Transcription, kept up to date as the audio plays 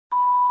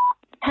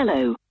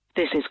Hello,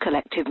 this is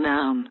Collective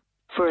Noun.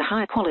 For a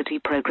high-quality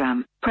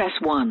program, press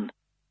 1.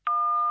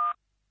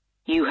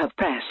 You have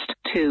pressed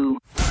 2.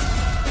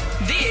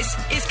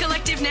 This is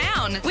Collective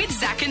Noun with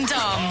Zach and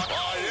Dom.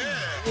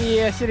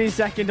 Yes, it is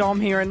Zach and Dom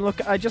here. And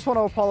look, I just want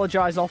to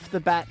apologise off the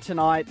bat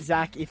tonight,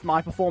 Zach, if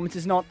my performance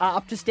is not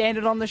up to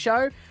standard on the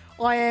show.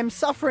 I am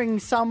suffering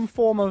some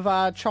form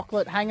of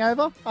chocolate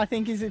hangover, I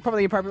think is probably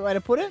the appropriate way to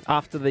put it.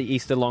 After the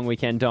Easter long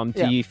weekend, Dom,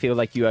 do you feel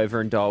like you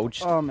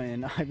overindulged? Oh,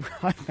 man,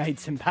 I've made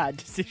some bad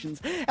decisions.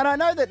 And I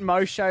know that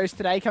most shows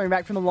today, coming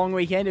back from the long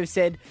weekend, have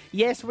said,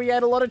 yes, we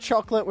ate a lot of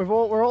chocolate, we're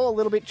all a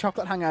little bit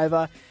chocolate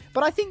hungover,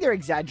 but I think they're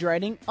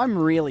exaggerating. I'm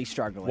really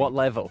struggling. What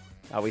level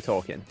are we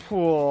talking?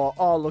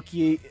 Oh, look,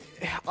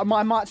 I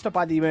might stop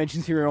by the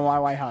emergency room on my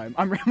way home.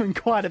 I'm in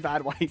quite a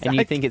bad way, Zach. And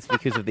you think it's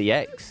because of the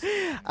eggs?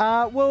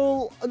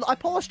 Well, I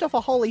polished off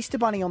a whole Easter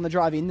bunny on the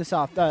drive in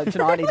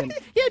tonight even.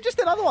 Yeah, just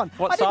another one.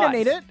 What I size?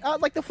 didn't eat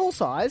it. Like the full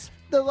size,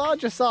 the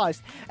larger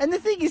size. And the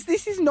thing is,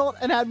 this is not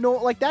an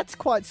abnormal, like that's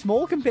quite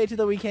small compared to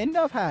the weekend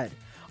I've had.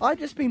 I've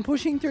just been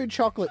pushing through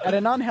chocolate at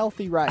an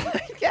unhealthy rate.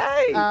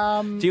 Okay.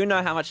 Do you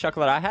know how much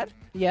chocolate I had?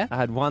 Yeah. I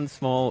had one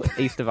small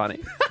Easter bunny.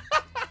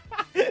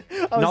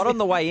 Not on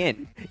the way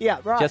in. Yeah,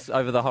 right. Just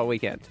over the whole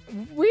weekend.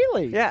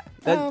 Really? Yeah.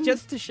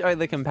 Just to show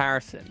the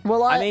comparison.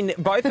 Well, I mean,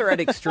 both are at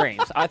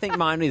extremes. I think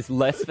mine is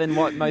less than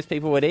what most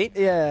people would eat.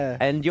 Yeah.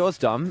 And yours,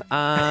 Dom,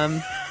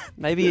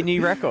 maybe a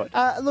new record.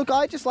 Look,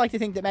 I just like to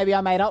think that maybe I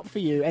made up for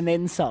you and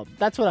then some.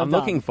 That's what I've done. I'm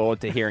looking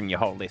forward to hearing your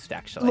whole list,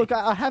 actually. Look,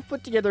 I have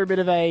put together a bit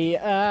of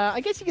I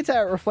guess you could say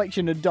a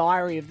reflection, a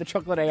diary of the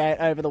chocolate I ate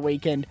over the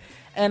weekend.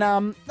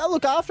 And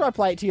look, after I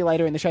play it to you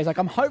later in the show,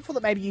 I'm hopeful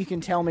that maybe you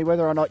can tell me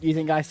whether or not you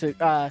think I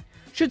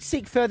should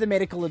seek further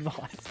medical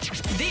advice.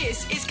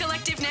 This is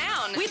Collective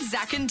Noun with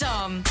Zach and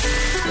Dom.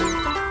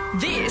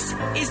 This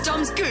is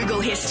Dom's Google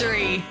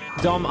history.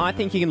 Dom, I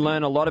think you can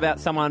learn a lot about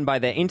someone by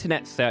their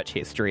internet search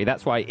history.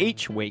 That's why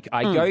each week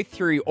I go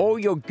through all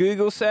your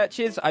Google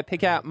searches. I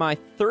pick out my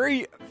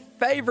 3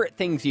 favourite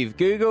things you've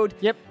Googled.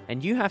 Yep.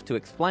 And you have to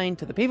explain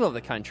to the people of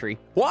the country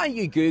why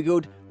you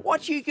Googled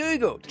what you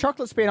Googled.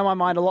 Chocolate's been on my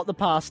mind a lot the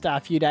past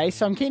few days,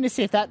 so I'm keen to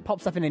see if that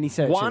pops up in any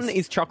searches. One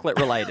is chocolate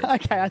related.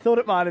 Okay, I thought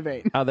it might have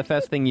been. The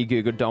first thing you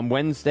Googled, Dom,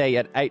 Wednesday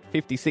at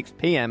 8:56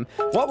 p.m.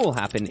 What will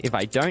happen if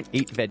I don't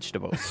eat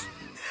vegetables?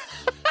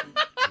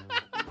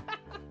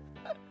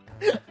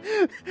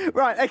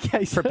 Right,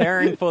 okay. So...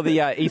 Preparing for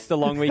the Easter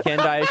long weekend,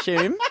 I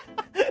assume.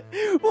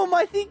 Well,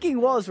 my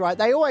thinking was, right,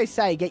 they always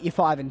say get your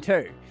 5 and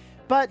 2.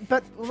 But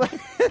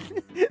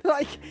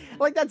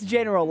like that's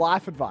general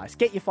life advice.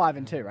 Get your 5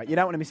 and 2, right? You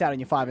don't want to miss out on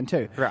your 5 and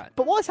 2. Right.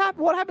 But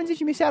what happens if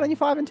you miss out on your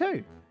 5 and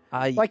 2?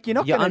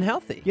 You're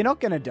unhealthy. You're not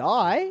going to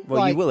die.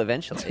 Well, you will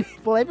eventually.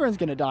 Well, everyone's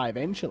going to die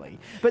eventually.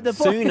 But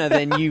sooner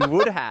than you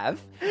would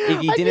have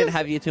if you didn't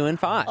have your 2 and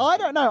 5. I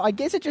don't know. I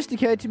guess it just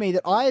occurred to me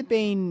that I have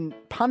been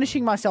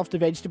punishing myself to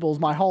vegetables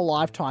my whole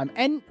lifetime,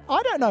 and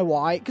I don't know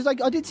why, because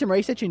I did some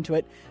research into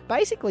it.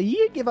 Basically,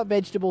 you could give up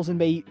vegetables and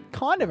be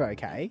kind of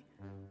okay.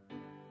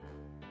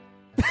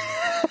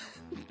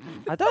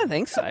 I don't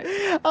think so.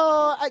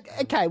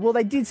 Okay. Well,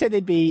 they did say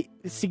there'd be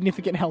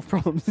significant health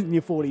problems in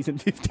your 40s and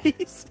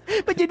 50s.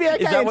 But you'd be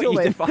okay until then. Is that what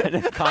you define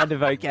as kind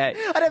of okay?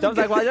 Dom's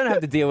like, well, I don't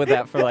have to deal with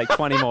that for like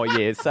 20 more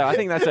years, so I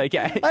think that's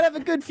okay. I'd have a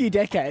good few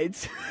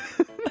decades.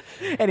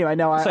 Anyway,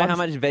 no. So how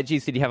much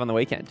veggies did you have on the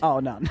weekend? Oh,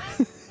 none.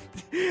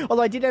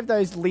 Although I did have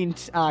those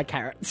lint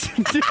carrots.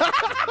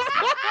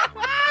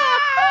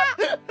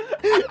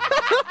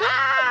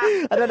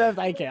 I don't know if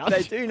they count.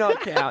 They do not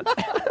count.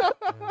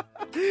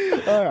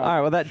 All right,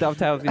 well, that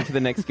dovetails into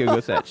the next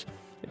Google search.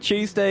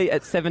 Tuesday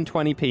at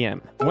 7:20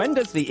 p.m. When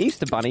does the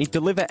Easter Bunny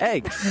deliver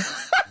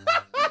eggs?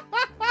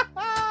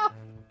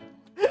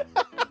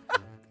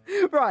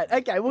 Right,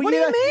 okay. Well, what do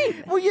you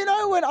mean?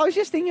 Well, when I was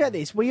just thinking about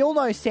this, we all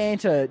know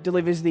Santa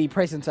delivers the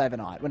presents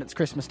overnight when it's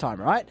Christmas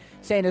time, right?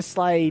 Santa's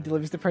sleigh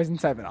delivers the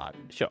presents overnight.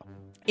 Sure.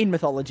 In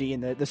mythology,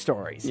 in the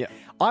stories. Yeah.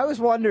 I was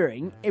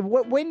wondering,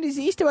 when is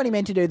the Easter Bunny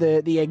meant to do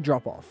the egg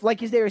drop-off?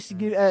 Like, is there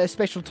a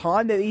special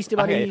time that the Easter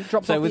Bunny drops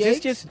off the eggs? So was this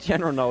just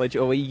general knowledge,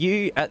 or were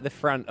you at the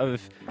front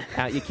of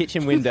your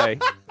kitchen window,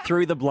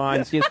 through the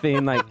blinds, just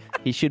being like,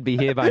 he should be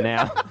here by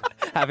now,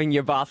 having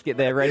your basket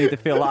there ready to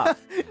fill up?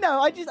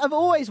 No, I've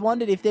always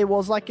wondered if there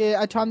was like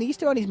a time the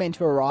Easter Bunny's meant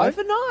to arrive.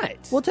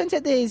 Overnight. Well, it turns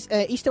out there's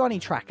Easter Bunny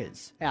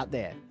trackers out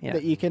there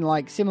that you can,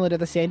 like, similar to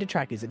the Santa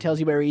trackers. It tells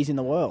you where he is in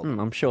the world.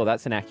 I'm sure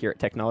that's an accurate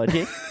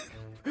technology.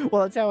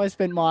 Well, that's how I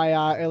spent my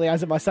early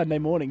hours of my Sunday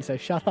morning, so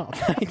shut up.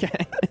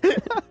 Okay.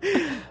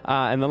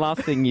 And the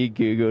last thing you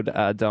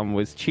Googled, Dom,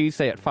 was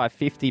Tuesday at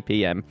 5:50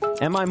 p.m.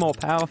 Am I more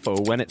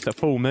powerful when it's a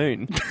full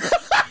moon?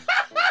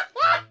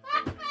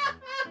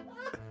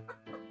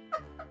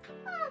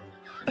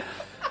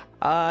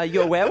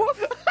 You're a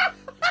werewolf?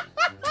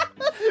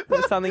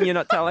 That's something you're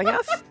not telling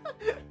us?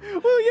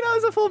 Well, it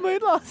was a full moon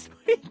last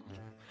week.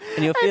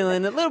 And you're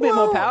feeling a little bit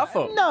more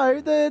powerful. No,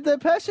 the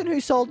person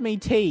who sold me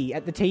tea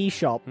at the tea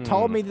shop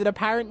told me that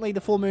apparently the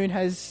full moon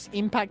has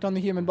impact on the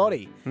human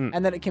body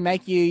and that it can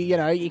make you,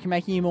 you can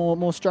make you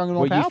more strong and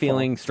more powerful. Were you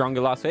feeling stronger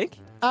last week?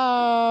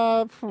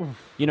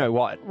 You know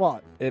what?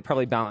 What? It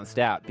probably balanced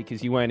out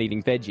because you weren't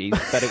eating veggies,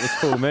 but it was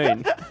full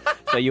moon.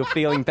 So you're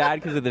feeling bad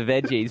because of the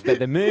veggies, but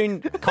the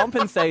moon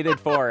compensated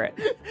for it.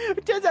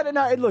 It turns out,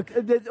 no, look,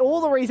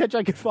 all the research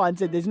I could find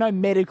said there's no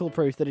medical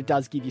proof that it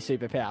does give you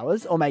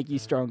superpowers or make you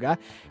stronger.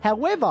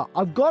 However,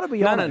 I've got to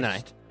be honest. No.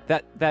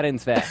 That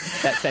ends there,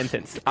 that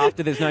sentence.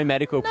 After there's no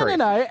medical proof,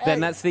 then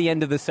that's the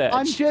end of the search.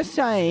 I'm just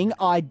saying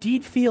I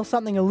did feel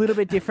something a little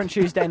bit different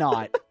Tuesday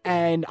night.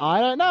 And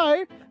I don't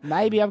know,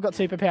 maybe I've got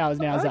superpowers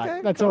now,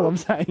 Zach. That's all I'm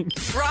saying.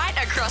 Right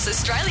across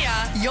Australia,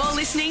 you're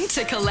listening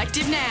to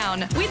Collective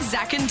Noun with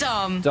Zach and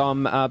Dom.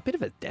 Dom, a bit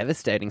of a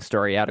devastating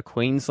story out of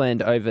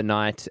Queensland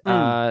overnight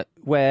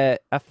where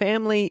a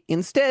family,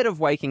 instead of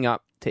waking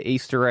up to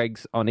Easter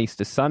eggs on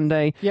Easter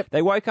Sunday,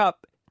 they woke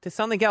up to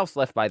something else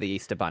left by the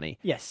Easter Bunny.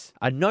 Yes.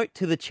 A note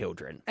to the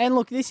children. And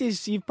look,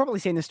 you've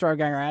probably seen the story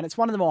going around. It's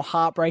one of the more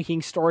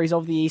heartbreaking stories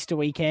of the Easter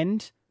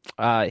weekend.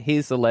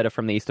 Here's the letter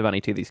from the Easter Bunny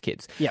to these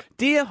kids. Yep.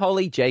 Dear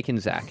Holly, Jake and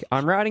Zach,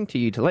 I'm writing to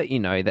you to let you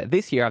know that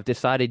this year I've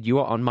decided you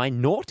are on my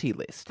naughty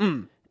list.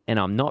 And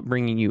I'm not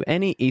bringing you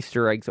any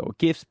Easter eggs or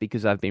gifts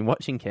because I've been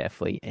watching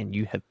carefully and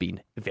you have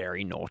been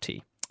very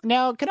naughty.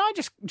 Now, can I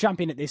just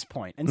jump in at this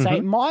point and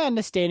say my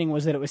understanding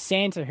was that it was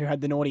Santa who had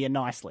the naughty and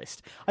nice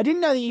list. I didn't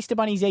know the Easter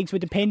Bunny's eggs were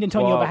dependent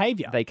on your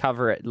behaviour. They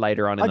cover it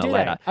later on in the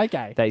letter.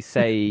 Okay. They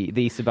say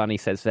the Easter Bunny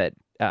says that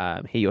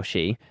he or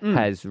she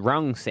has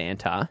rung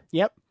Santa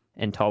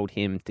and told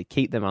him to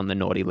keep them on the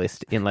naughty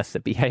list unless the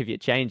behaviour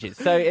changes.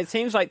 So it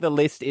seems like the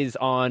list is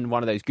on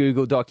one of those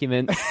Google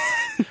documents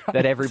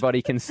that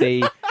everybody can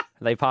see.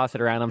 They pass it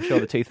around. I'm sure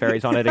the Tooth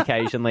Fairy's on it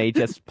occasionally,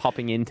 just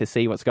popping in to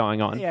see what's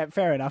going on. Yeah,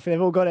 fair enough. They've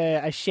all got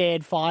a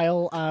shared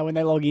file when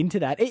they log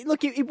into that. It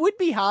would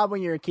be hard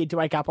when you're a kid to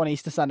wake up on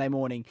Easter Sunday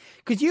morning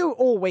because you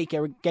all week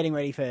are getting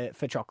ready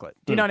for chocolate.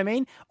 Do you know what I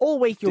mean? All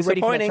week you're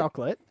ready for the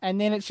chocolate,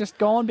 and then it's just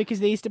gone because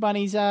the Easter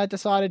Bunnies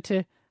decided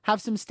to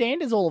have some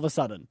standards all of a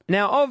sudden.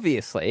 Now,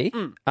 obviously,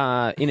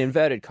 in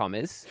inverted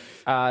commas,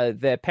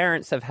 their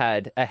parents have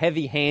had a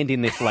heavy hand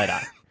in this letter.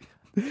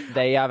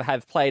 They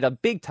have played a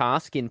big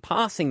task in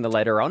passing the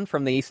letter on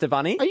from the Easter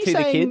Bunny to the kids. Are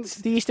you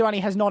saying the Easter Bunny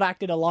has not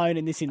acted alone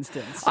in this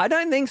instance? I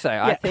don't think so.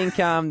 Yeah. I think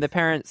the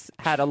parents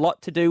had a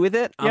lot to do with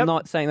it. I'm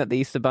not saying that the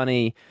Easter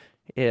Bunny...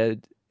 I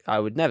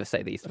would never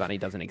say the Easter Bunny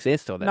doesn't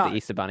exist or that the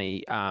Easter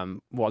Bunny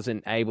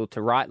wasn't able to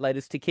write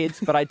letters to kids,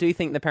 but I do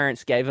think the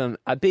parents gave them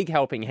a big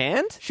helping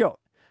hand. Sure.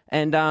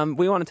 And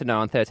we wanted to know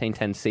on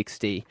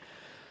 131060,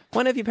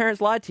 when have your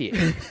parents lied to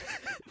you?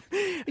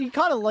 You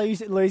kind of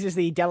loses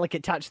the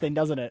delicate touch then,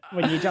 doesn't it,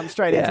 when you jump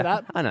straight into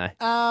that? I know.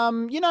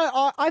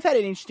 I've had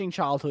an interesting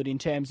childhood in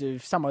terms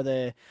of some of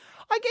the...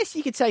 I guess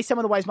you could say some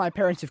of the ways my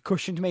parents have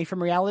cushioned me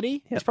from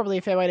reality. Is probably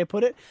a fair way to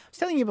put it. I was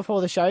telling you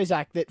before the show,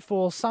 Zach, that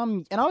for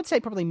some... And I would say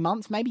probably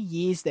months, maybe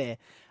years there,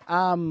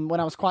 when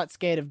I was quite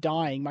scared of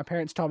dying, my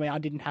parents told me I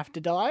didn't have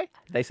to die.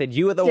 They said,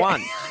 you were the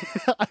one.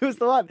 I was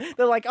the one.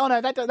 They're like, oh, no,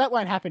 that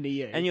won't happen to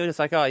you. And you were just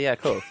like, oh, yeah,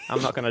 cool.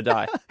 I'm not going to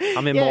die.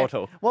 I'm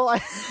immortal. Well,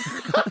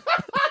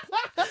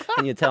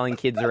 And you're telling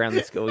kids around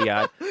the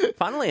schoolyard.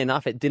 Funnily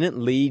enough, it didn't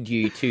lead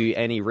you to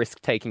any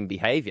risk-taking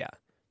behaviour.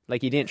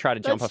 Like, you didn't try to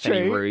jump off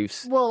any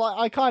roofs. Well,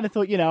 I kind of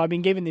thought, I've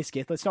been given this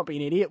gift. Let's not be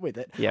an idiot with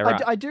it. Yeah,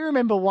 right. I do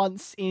remember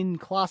once in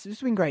class,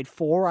 this was in grade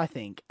 4, I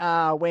think,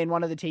 when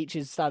one of the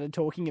teachers started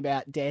talking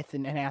about death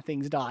and how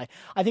things die.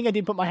 I think I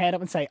did put my hand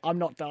up and say, I'm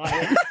not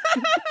dying.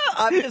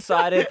 I've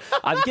decided,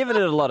 I've given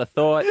it a lot of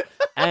thought,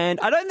 and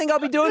I don't think I'll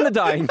be doing the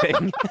dying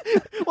thing.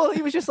 Well,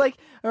 he was just like,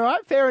 all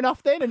right, fair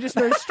enough then, and just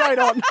moved straight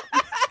on.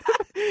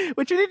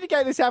 Which would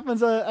indicate this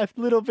happens a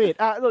little bit.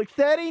 Look,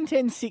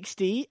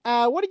 131060,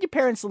 what did your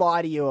parents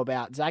lie to you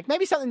about, Zach?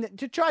 Maybe something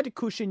to try to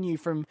cushion you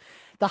from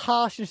the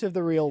harshness of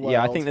the real world.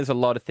 Yeah, I think there's a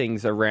lot of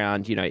things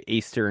around,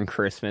 Easter and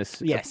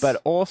Christmas. Yes. But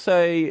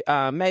also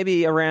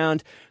maybe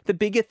around the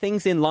bigger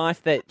things in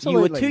life that you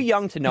were too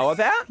young to know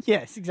about.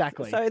 Yes,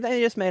 exactly. So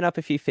they just made up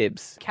a few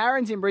fibs.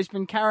 Karen's in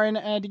Brisbane. Karen,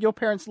 did your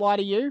parents lie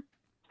to you?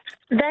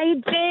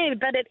 They did,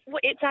 but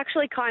it's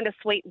actually kind of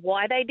sweet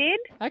why they did.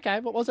 Okay,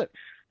 what was it?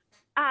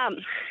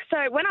 So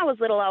when I was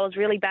little, I was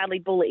really badly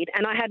bullied,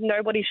 and I had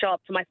nobody show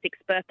up for my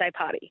 6th birthday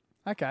party.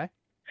 Okay,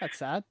 that's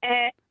sad.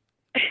 And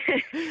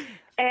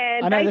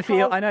I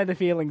know the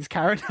feelings,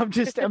 Karen. I'm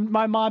just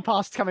my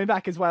past's coming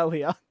back as well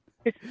here.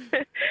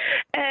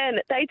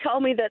 And they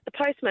told me that the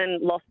postman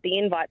lost the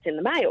invites in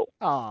the mail.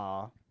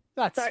 Oh,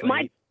 that's so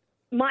sweet.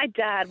 My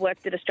dad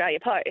worked at Australia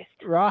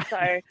Post, right?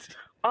 So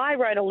I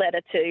wrote a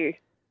letter to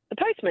the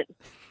postman.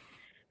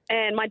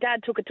 And my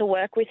dad took it to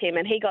work with him,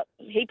 and he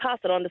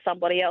passed it on to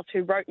somebody else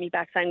who wrote me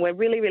back saying, we're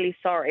really, really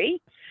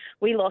sorry.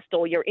 We lost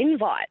all your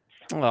invites.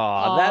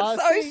 Oh, that's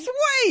so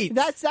sweet.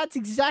 That's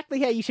exactly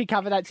how you should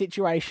cover that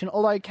situation.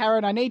 Although,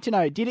 Karen, I need to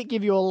know, did it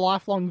give you a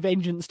lifelong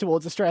vengeance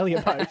towards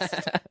Australia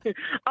Post?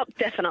 Oh,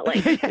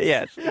 definitely.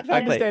 Yes, exactly.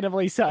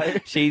 Understandably so.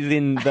 She's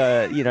in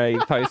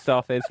the, post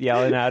office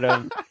yelling at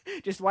him.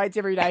 Just waits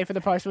every day for the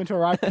postman to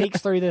arrive,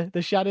 peeks through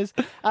the shutters.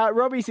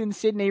 Robbie's in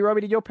Sydney.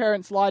 Robbie, did your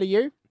parents lie to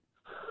you?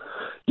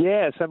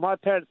 Yeah, so my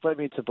parents led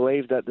me to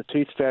believe that the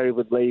Tooth Fairy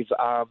would leave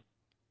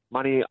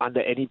money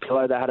under any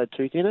pillow that had a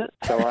tooth in it.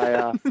 So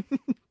I,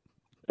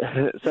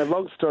 so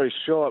long story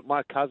short,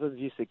 my cousins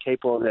used to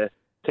keep all their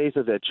teeth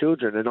of their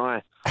children, and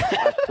I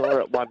saw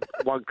it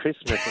one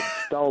Christmas and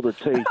stole the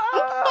teeth,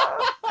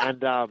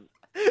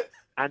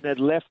 and then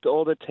left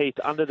all the teeth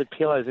under the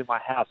pillows in my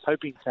house,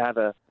 hoping to have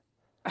a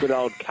good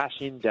old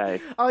cash-in day.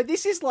 Oh,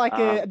 this is like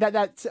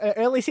that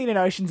early scene in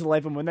Ocean's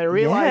 11 when they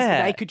realised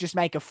that they could just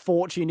make a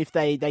fortune if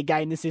they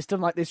game the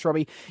system like this,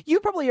 Robbie.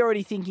 You're probably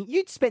already thinking,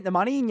 you'd spent the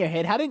money in your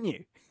head, hadn't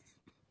you?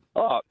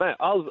 Oh, man,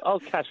 I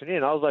was cashing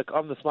in. I was like,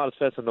 I'm the smartest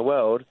person in the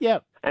world.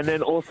 Yep. And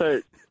then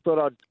also thought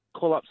I'd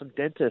call up some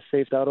dentists, see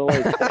if they'd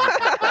always...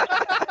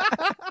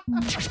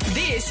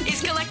 This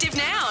is Collective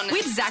Noun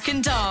with Zach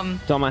and Dom.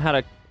 Dom, I had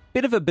a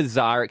bit of a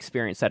bizarre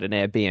experience at an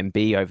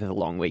Airbnb over the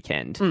long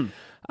weekend.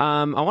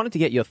 I wanted to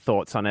get your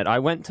thoughts on it. I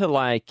went to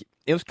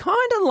it was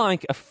kind of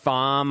like a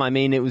farm. I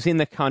mean, it was in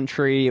the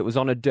country. It was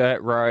on a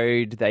dirt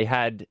road. They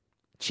had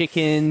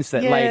chickens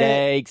that laid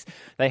eggs.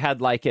 They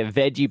had like a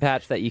veggie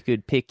patch that you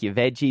could pick your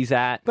veggies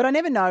at. But I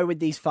never know with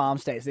these farm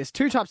stays. There's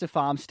two types of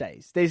farm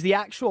stays. There's the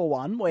actual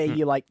one where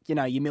you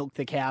you milk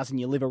the cows and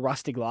you live a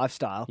rustic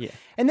lifestyle. Yeah.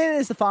 And then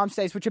there's the farm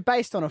stays which are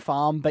based on a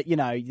farm, but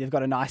they've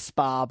got a nice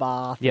spa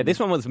bath. Yeah, this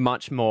one was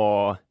much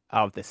more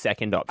of the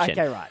second option.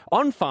 Okay, right.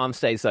 On farm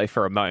stays though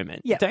for a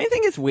moment. Yeah. Don't you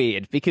think it's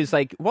weird? Because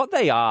what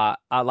they are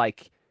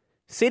like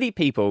city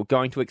people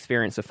going to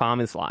experience a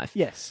farmer's life.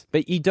 Yes.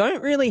 But you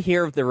don't really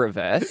hear of the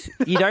reverse.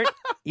 You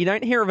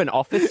don't hear of an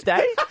office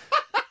day.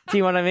 Do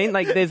you know what I mean?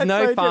 Like there's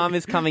no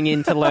farmers coming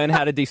in to learn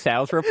how to do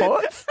sales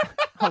reports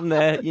on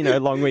their,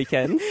 long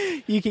weekends.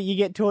 You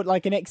get taught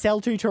like an Excel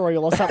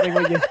tutorial or something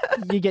where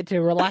you get to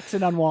relax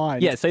and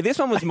unwind. Yeah, so this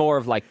one was more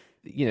of the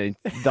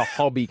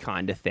hobby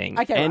kind of thing.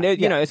 Okay, and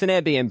right. It's an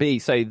Airbnb,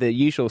 so the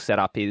usual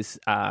setup is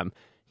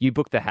you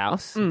book the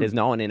house, there's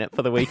no one in it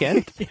for the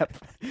weekend. Yep.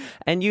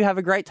 And you have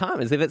a great time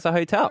as if it's a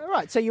hotel. All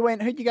right. So you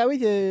went, who'd you go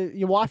with?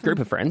 Your wife? Group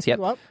of friends, yep.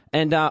 Yep.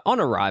 And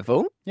on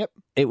arrival, yep,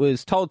 it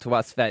was told to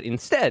us that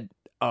instead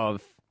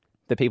of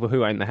the people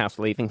who own the house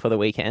leaving for the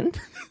weekend,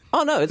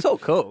 oh no, it's all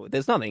cool.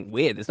 There's nothing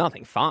weird. There's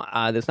nothing fun.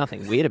 There's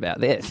nothing weird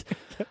about this.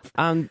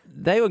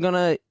 They were going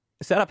to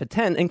set up a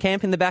tent and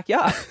camp in the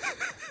backyard.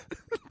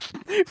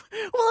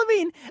 Well, I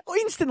mean,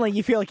 instantly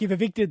you feel like you've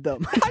evicted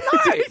them. I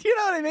know. You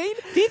know what I mean?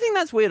 Do you think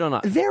that's weird or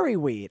not? Very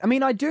weird. I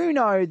mean, I do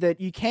know that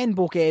you can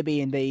book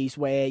Airbnbs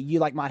where you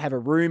might have a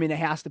room in a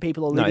house that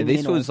people are living in. No,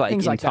 this was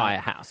things entire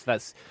like that. house.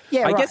 That's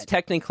I guess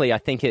technically I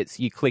think it's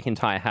you click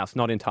entire house,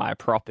 not entire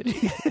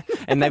property.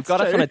 And they've got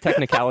true. us on a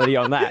technicality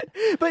on that.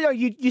 But no,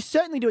 you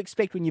certainly do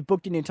expect when you've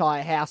booked an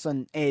entire house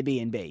on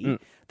Airbnb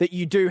that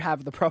you do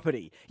have the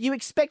property. You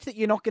expect that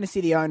you're not going to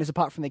see the owners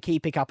apart from the key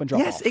pick up and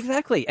drop off. Yes,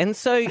 exactly. And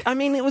so, I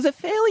mean, it was a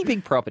fairly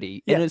big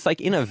property. And it's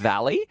in a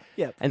valley.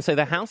 Yep. And so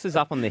the house is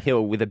up on the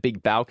hill with a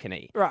big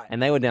balcony. Right.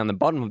 And they were down the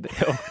bottom of the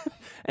hill.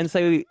 And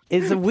so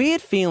it's a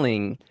weird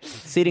feeling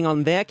sitting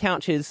on their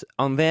couches,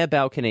 on their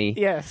balcony,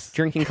 yes,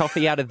 drinking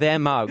coffee out of their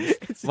mugs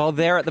while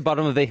they're at the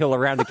bottom of the hill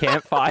around a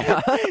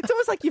campfire. It's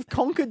almost like you've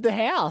conquered the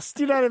house.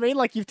 Do you know what I mean?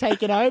 Like you've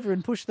taken over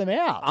and pushed them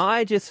out.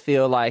 I just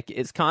feel like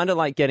it's kind of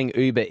like getting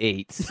Uber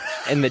Eats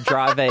and the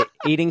driver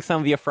eating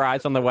some of your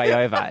fries on the way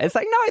over. It's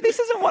like, no, this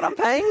isn't what I'm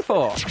paying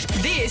for.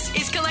 This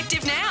is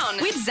Collective Noun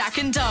with Zach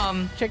and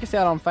Dom. Check us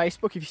out on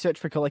Facebook. If you search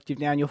for Collective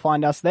Noun, you'll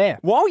find us there.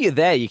 While you're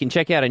there, you can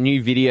check out a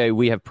new video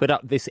we have put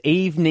up this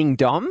evening,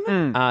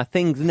 Dom.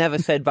 Things never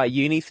said by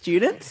uni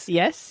students.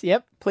 Yes,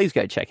 yep. Please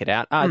go check it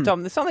out.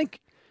 Dom, there's something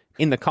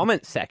in the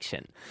comments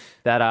section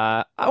that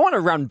I want to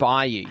run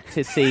by you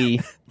to see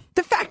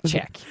the fact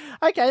check.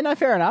 Okay, no,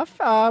 fair enough.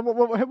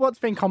 What's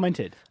been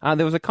commented?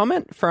 There was a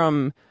comment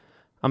from,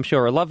 I'm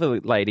sure, a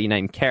lovely lady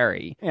named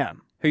Kerry,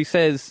 who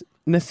says,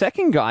 the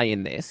second guy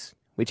in this,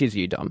 which is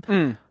you,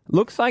 Dom,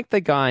 looks like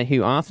the guy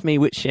who asked me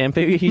which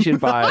shampoo you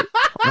should buy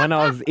when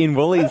I was in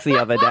Woolies the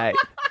other day.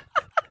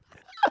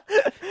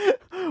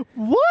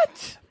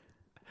 What?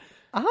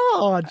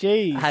 Oh,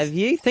 geez. Have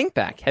you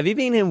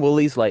been in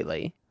Woolies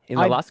lately in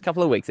the last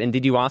couple of weeks? And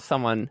did you ask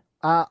someone?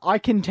 I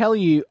can tell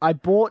you, I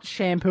bought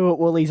shampoo at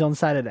Woolies on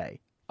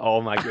Saturday.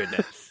 Oh my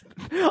goodness.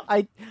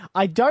 I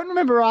don't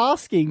remember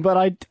asking, but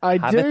I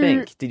Have do. a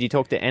think. Did you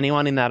talk to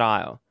anyone in that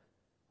aisle?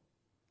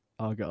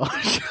 Oh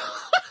gosh.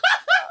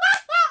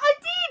 I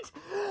did.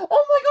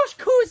 Oh my gosh,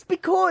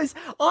 because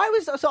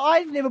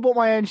I've never bought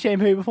my own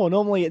shampoo before.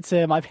 Normally it's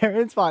my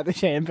parents buy the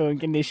shampoo and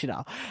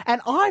conditioner.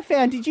 And I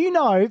found, did you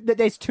know that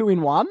there's 2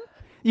 in 1?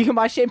 You can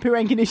buy shampoo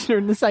and conditioner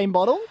in the same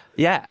bottle?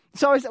 Yeah.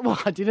 So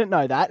I didn't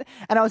know that.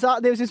 And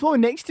there was this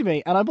woman next to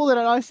me and I pulled it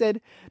out and I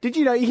said, did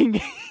you know you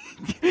can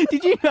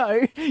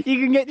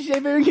get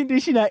shampoo and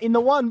conditioner in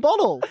the one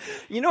bottle?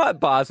 You know at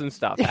bars and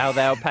stuff, how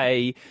they'll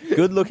pay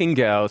good-looking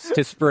girls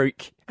to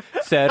spruik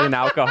certain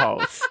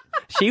alcohols.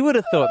 She would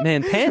have thought,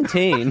 man,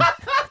 Pantene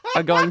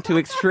are going to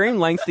extreme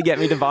lengths to get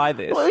me to buy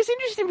this. Well, it was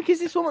interesting because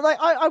this woman,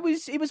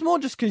 it was more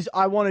just because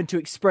I wanted to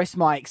express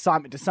my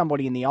excitement to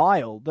somebody in the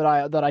aisle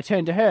that I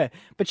turned to her.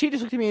 But she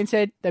just looked at me and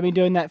said, they've been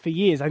doing that for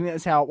years. I think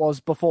that's how it was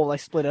before they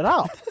split it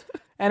up.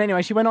 And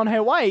anyway, she went on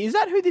her way. Is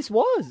that who this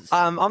was?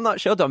 I'm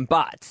not sure, Dom,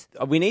 but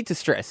we need to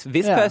stress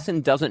this person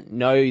doesn't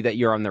know that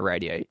you're on the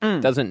radio,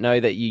 doesn't know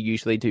that you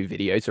usually do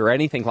videos or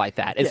anything like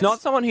that. It's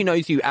not someone who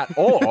knows you at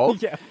all.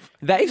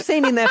 They've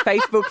seen in their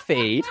Facebook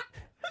feed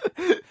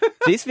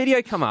this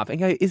video come up and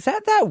go, is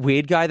that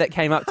weird guy that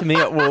came up to me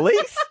at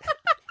Woolies?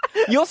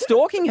 You're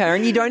stalking her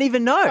and you don't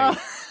even know.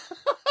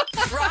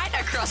 Right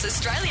across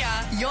Australia,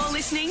 you're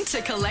listening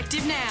to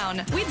Collective Noun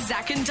with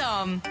Zach and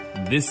Dom.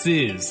 This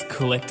is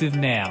Collective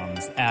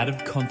Noun's Out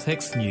of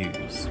Context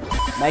News.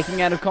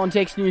 Making out of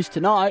context news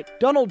tonight,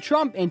 Donald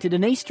Trump entered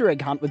an Easter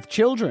egg hunt with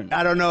children.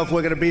 I don't know if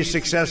we're going to be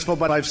successful,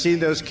 but I've seen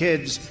those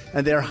kids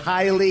and they're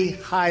highly,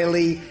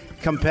 highly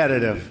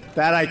competitive.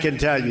 That I can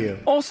tell you.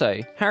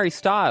 Also, Harry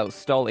Styles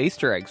stole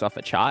Easter eggs off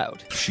a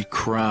child. She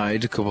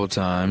cried a couple of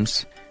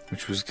times,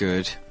 which was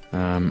good.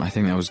 I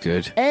think that was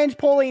good. And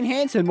Pauline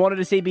Hanson wanted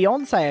to see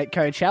Beyonce at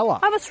Coachella.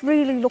 I was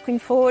really looking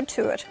forward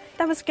to it.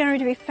 That was going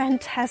to be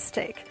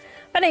fantastic.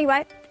 But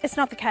anyway, it's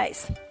not the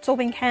case. It's all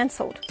been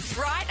cancelled.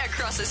 Right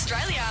across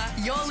Australia,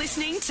 you're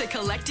listening to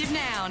Collective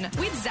Noun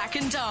with Zach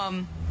and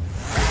Dom.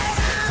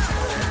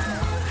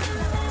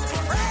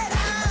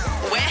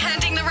 We're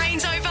handing the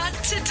reins over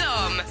to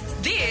Dom.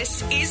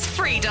 This is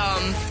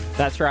Freedom.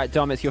 That's right,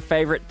 Dom. It's your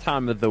favourite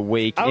time of the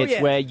week.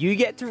 It's where you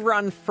get to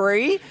run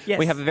free. Yes.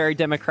 We have a very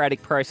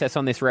democratic process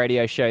on this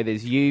radio show.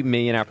 There's you,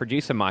 me, and our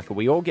producer, Michael.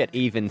 We all get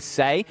even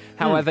say.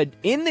 However,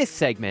 in this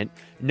segment,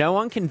 no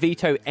one can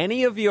veto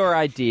any of your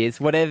ideas.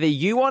 Whatever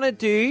you want to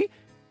do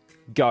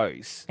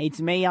goes. It's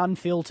me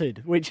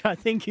unfiltered, which I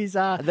think is...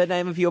 the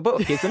name of your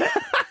book, isn't it?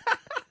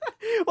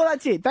 Well,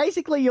 that's it.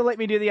 Basically, you'll let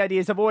me do the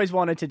ideas I've always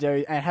wanted to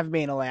do and haven't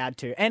been allowed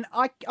to. And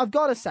I've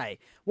got to say,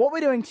 what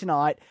we're doing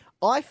tonight,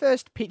 I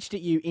first pitched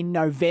at you in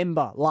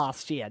November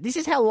last year. This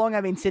is how long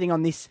I've been sitting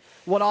on this,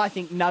 what I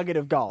think, nugget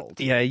of gold.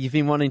 Yeah, you've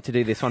been wanting to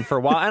do this one for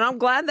a while. And I'm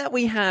glad that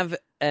we have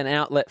an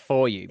outlet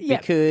for you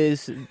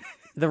because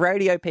the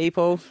radio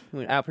people,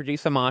 our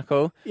producer,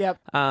 Michael,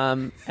 and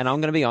I'm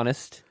going to be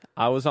honest,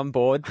 I was on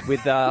board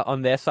with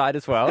on their side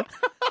as well.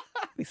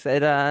 We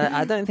said,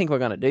 I don't think we're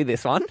going to do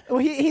this one. Well,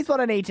 here's what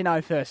I need to know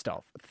first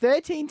off.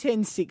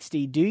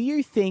 131060, do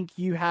you think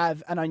you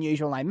have an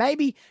unusual name?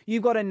 Maybe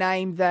you've got a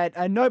name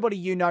that nobody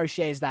you know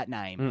shares that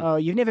name. Or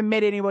you've never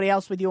met anybody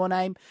else with your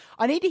name.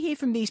 I need to hear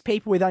from these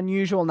people with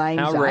unusual names.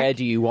 How Zach. rare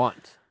do you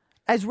want?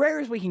 As rare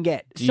as we can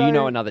get. Do you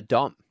know another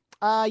Dom?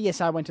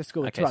 Yes, I went to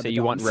school with two Okay, other so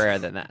you want Doms. rarer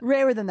than that.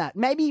 Rarer than that.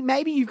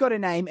 Maybe you've got a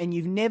name and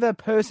you've never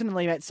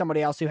personally met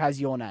somebody else who has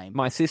your name.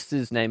 My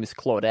sister's name is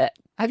Claudette.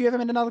 Have you ever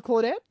met another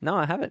Claudette? No,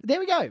 I haven't. There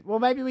we go. Well,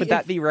 maybe Would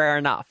that be rare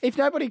enough? If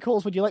nobody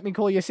calls, would you let me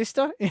call your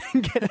sister and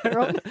get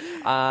her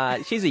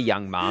on? She's a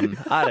young mum.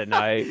 I don't know,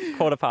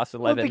 11:15.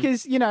 Well,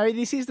 because,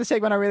 this is the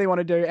segment I really want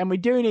to do, and we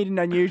do need an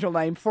unusual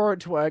name for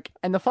it to work,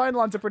 and the phone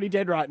lines are pretty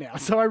dead right now,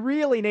 so I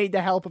really need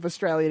the help of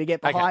Australia to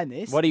get behind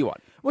this. What do you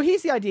want? Well,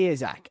 here's the idea,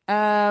 Zach.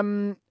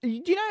 Do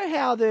you know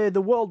how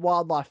the World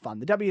Wildlife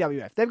Fund, the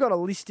WWF, they've got a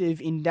list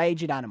of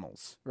endangered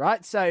animals,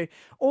 right? So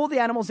all the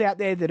animals out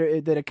there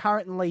that are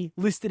currently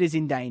listed as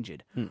endangered.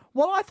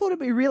 What I thought would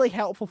be really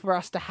helpful for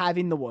us to have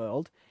in the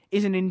world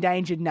is an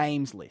Endangered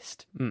Names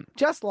List.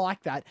 Just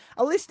like that.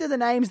 A list of the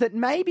names that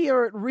maybe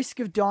are at risk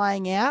of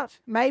dying out.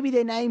 Maybe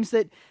they're names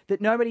that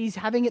nobody's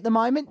having at the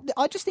moment.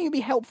 I just think it'd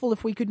be helpful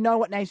if we could know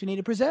what names we need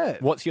to preserve.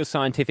 What's your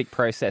scientific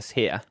process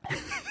here?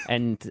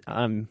 And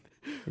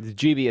it's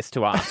dubious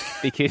to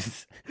ask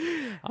because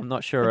I'm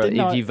not sure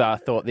if you've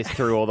thought this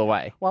through all the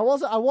way.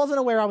 Well, I wasn't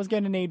aware I was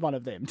going to need one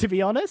of them, to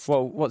be honest.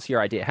 Well, what's your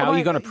idea? How are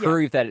you going to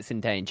prove that it's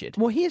endangered?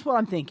 Well, here's what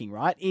I'm thinking,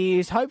 right,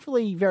 is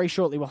hopefully very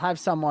shortly we'll have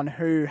someone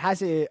who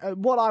has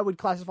what I would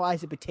classify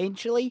as a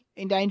potentially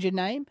endangered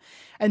name.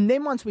 And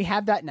then once we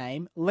have that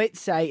name, let's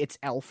say it's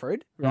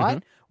Alfred,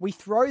 right? We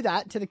throw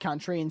that to the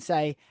country and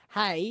say,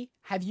 hey,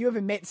 have you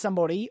ever met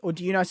somebody or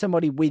do you know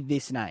somebody with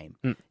this name?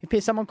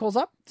 If someone calls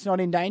up, it's not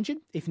endangered.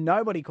 If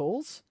nobody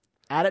calls,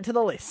 add it to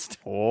the list.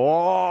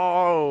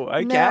 Oh,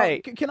 okay. Now,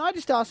 can I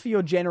just ask for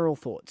your general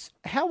thoughts?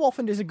 How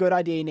often does a good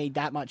idea need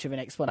that much of an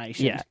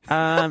explanation?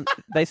 Yeah.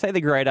 They say the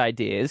great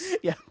ideas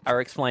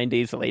are explained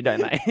easily,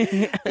 don't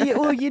they?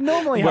 Well, you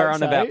normally We're hope on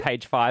so. about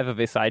page 5 of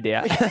this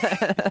idea.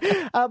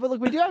 But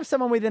look, we do have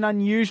someone with an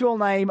unusual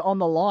name on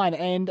the line,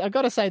 and I've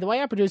got to say, the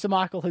way our producer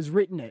Michael has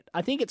written it,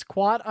 I think it's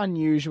quite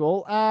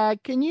unusual.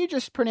 Can you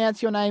just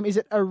pronounce your name? Is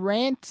it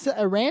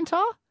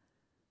Aranta?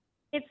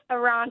 It's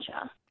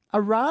Arancha.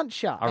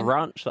 Arancha.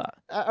 Arancha.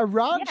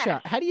 Arancha. Yeah.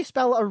 How do you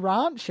spell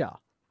Arancha?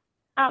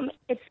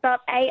 It's spelled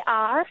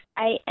Arantxa.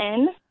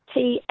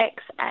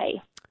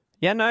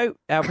 Yeah, no,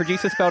 our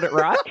producer spelled it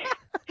right.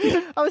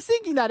 I was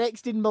thinking that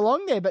X didn't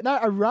belong there, but no,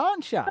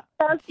 Arancha.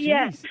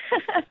 Yes.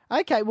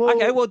 Okay,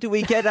 well, do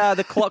we get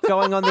the clock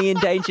going on the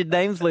Endangered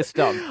Names List,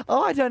 Dom?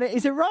 Oh, I don't know.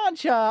 Is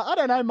Arancha, I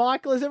don't know,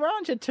 Michael, is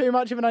Arancha too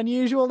much of an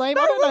unusual name?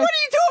 No, I don't know. what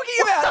are you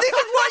talking about? This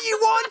is what you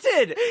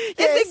wanted.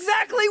 It's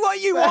exactly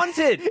what you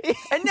wanted.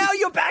 And now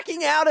you're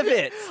backing out of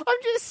it. I'm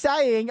just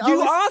saying.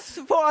 You asked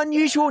for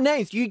unusual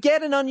names. You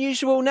get an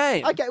unusual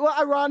name. Okay, well,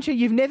 Arancha,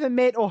 you've never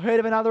met or heard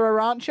of another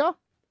Arancha?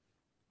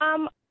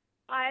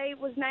 I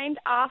was named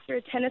after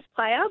a tennis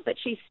player, but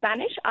she's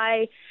Spanish.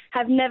 I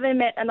have never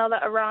met another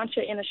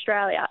Arancha in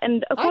Australia.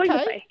 And according to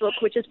Facebook,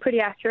 which is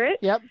pretty accurate,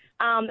 there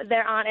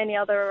aren't any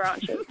other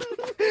Aranchas. Well,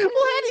 how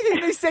do you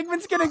think this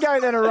segment's going to go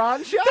then,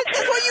 Arancha? That's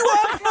what you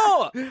asked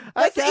for.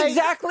 That's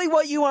exactly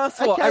what you asked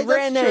for. Okay, a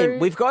rare that's name. true.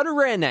 We've got a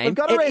rare name.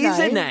 It is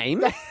a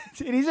name.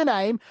 It is a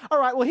name. All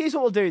right, well, here's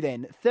what we'll do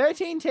then.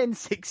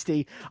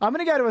 131060. I'm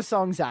going to go to a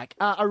song, Zach.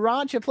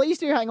 Arancha, please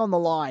do hang on the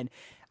line.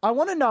 I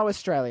want to know,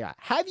 Australia,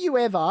 have you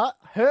ever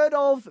heard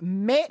of,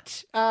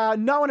 met,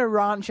 known a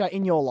rancher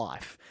in your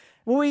life?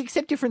 Will we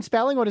accept different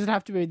spelling, or does it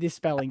have to be this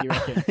spelling, do you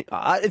reckon?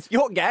 It's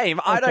your game.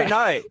 I don't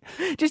know.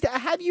 Just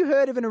have you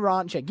heard of an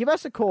Arancha? Give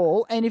us a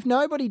call, and if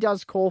nobody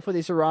does call for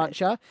this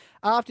Arancha,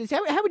 after this,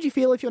 how would you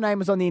feel if your name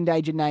was on the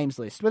Endangered Names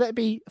list? Would that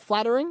be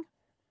flattering?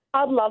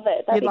 I'd love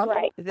it. That'd You'd be love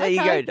great. it? There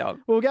you go,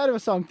 Dom. We'll go to a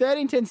song.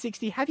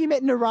 131060. Have you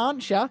met an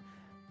Arancha?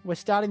 We're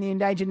starting the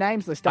Endangered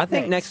Names list up I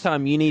think next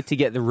time you need to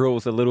get the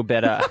rules a little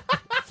better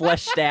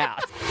fleshed out.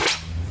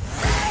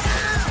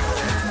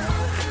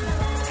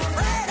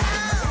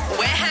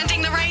 We're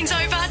handing the reins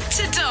over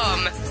to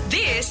Dom.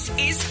 This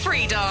is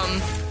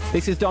Freedom.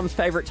 This is Dom's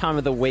favourite time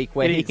of the week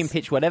where he can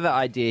pitch whatever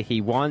idea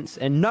he wants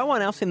and no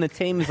one else in the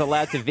team is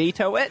allowed to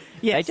veto it.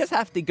 Yes. They just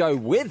have to go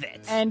with it.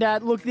 And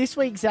look, this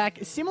week, Zach,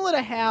 similar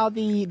to how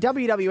the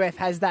WWF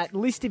has that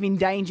list of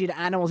endangered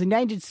animals,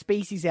 endangered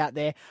species out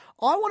there,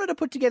 I wanted to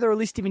put together a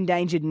list of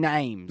endangered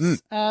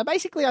names.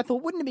 Basically, I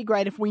thought, wouldn't it be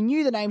great if we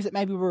knew the names that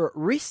maybe were at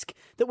risk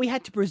that we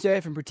had to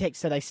preserve and protect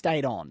so they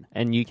stayed on?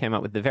 And you came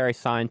up with the very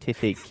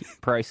scientific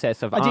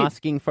process of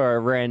asking for a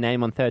rare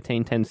name on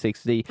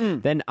 131060,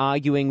 then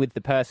arguing with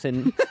the person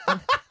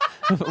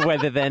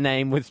whether their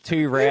name was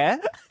too rare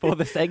for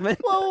the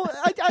segment. Well,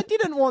 I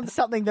didn't want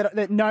something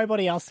that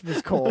nobody else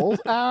was called,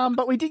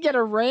 but we did get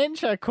a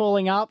rancher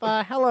calling up.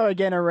 Hello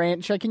again, a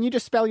rancher. Can you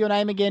just spell your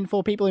name again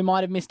for people who might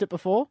have missed it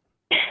before?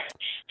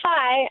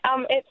 Hi,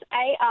 it's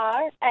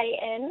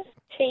Arantxa.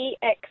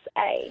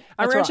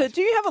 Arancha, right.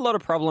 do you have a lot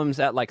of problems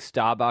at like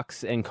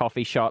Starbucks and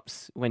coffee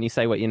shops when you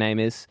say what your name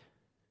is?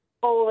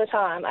 All the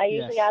time. I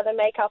usually either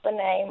make up a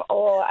name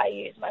or I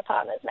use my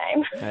partner's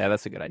name. Yeah,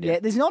 that's a good idea. Yeah,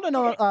 there's not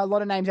a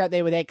lot of names out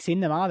there with X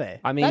in them, are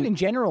there? I mean, that in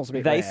general is a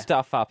bit they rare.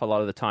 stuff up a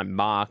lot of the time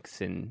Marks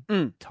and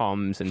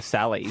Toms and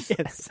Sallys.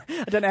 Yes.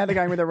 I don't know how they're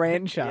going with a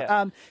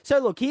rancher. So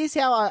look, here's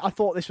how I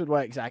thought this would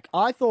work, Zach.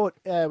 I thought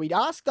we'd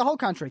ask the whole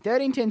country,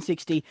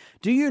 131060,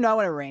 do you know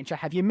an Arancha?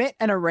 Have you met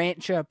an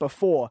Arancha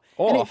before?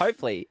 Or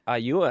hopefully, are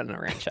you an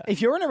Arancha? If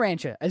you're an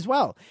Arancha as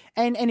well.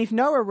 And if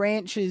no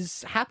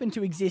Aranchas happen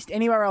to exist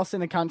anywhere else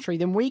in the country,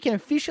 then we can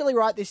officially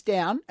write this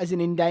down as an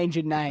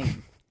endangered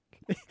name.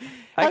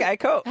 Okay,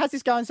 cool. How's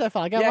this going so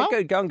far? Going well?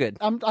 Good, going good.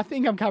 I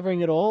think I'm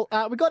covering it all.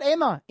 We got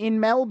Emma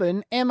in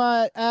Melbourne.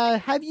 Emma,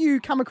 have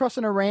you come across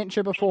an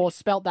Arancha before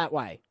spelt that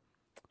way?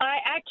 I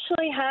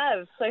actually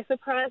have, so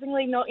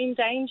surprisingly not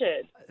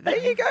endangered. There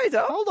you go,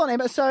 Dom. Hold on,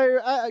 Emma.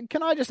 So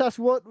can I just ask,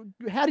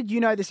 how did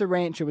you know this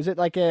Arancha? Was it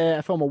like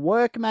a former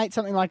workmate,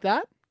 something like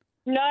that?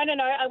 No.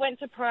 I went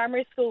to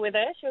primary school with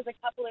her. She was a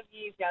couple of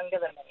years younger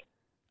than me.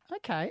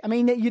 Okay. I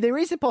mean, there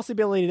is a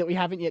possibility that we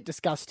haven't yet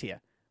discussed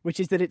here, which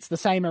is that it's the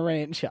same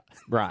Arancha.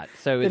 Right.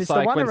 So it's the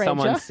like one when Arancha.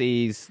 someone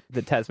sees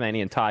the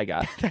Tasmanian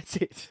tiger. That's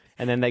it.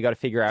 And then they got to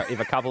figure out if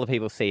a couple of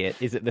people see it,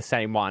 is it the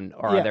same one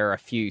or are there a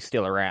few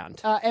still around?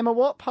 Emma,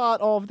 what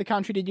part of the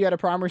country did you go to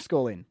primary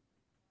school in?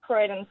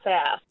 Croydon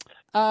South.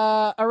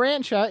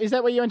 Arancha, is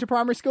that where you went to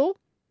primary school?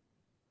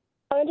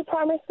 I went to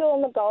primary school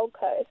on the Gold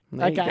Coast.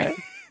 Okay.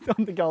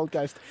 On the Gold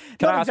Coast.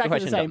 Can Not I ask exactly a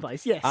question, the same Dom?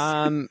 place, yes.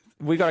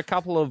 We got a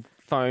couple of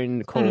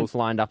phone calls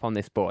lined up on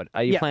this board.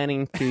 Are you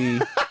planning to...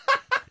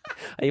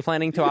 Are you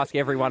planning to ask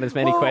everyone as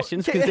many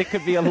questions? Because it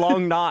could be a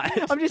long night.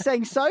 I'm just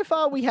saying, so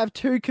far we have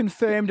 2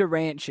 confirmed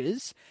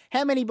Aranchas.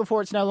 How many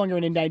before it's no longer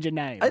an endangered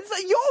name? It's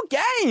your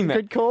game.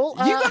 Good call.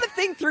 You got to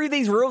think through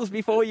these rules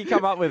before you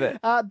come up with it.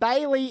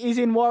 Bailey is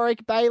in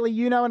Warwick. Bailey,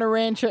 you know an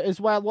Arancha as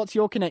well. What's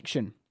your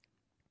connection?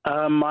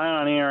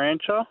 My auntie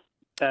Arancha,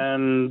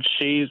 and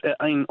she's,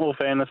 in all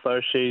fairness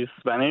though, she's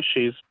Spanish.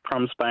 She's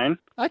from Spain.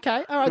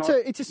 Okay, all right. So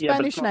it's a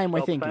Spanish name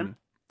we're thinking.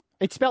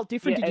 It's spelt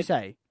different, did you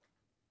say?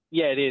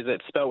 Yeah, it is.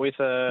 It's spelt with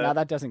a... No,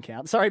 that doesn't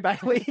count. Sorry,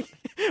 Bailey.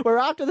 We're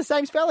after the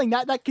same spelling.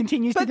 That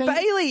continues But to...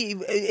 Bailey,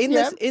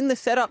 in the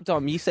setup,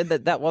 Dom, you said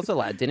that was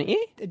allowed, didn't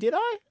you? Did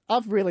I?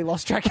 I've really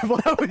lost track of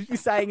what I was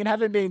saying and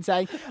haven't been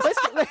saying.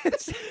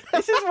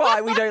 This is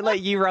why we don't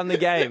let you run the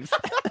games.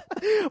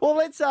 Well,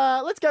 let's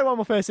go one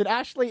more person.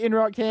 Ashley in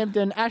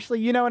Rockhampton. Ashley,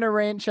 you know an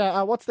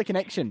Arancha. What's the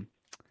connection?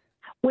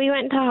 We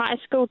went to high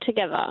school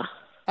together.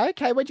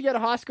 Okay, where'd you go to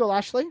high school,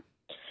 Ashley?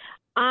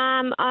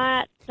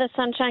 At the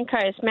Sunshine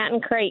Coast,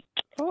 Mountain Creek.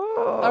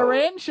 Oh.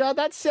 Arancha,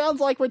 that sounds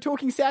like we're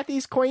talking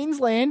southeast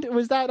Queensland.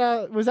 Was that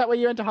where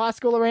you went to high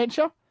school,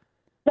 Arancha?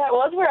 That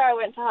was where I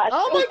went to high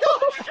school. Oh my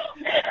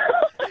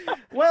gosh!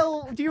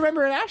 Well, do you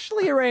remember an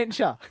Ashley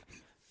Arancha?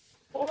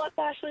 Well, what's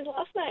Ashley's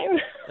last name?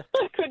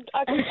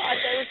 I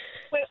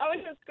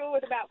went to school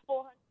with about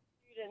 400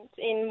 pageants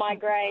in my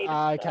grade.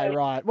 Okay,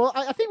 right. Well,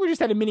 I think we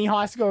just had a mini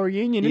high school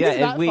reunion. Isn't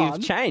that we've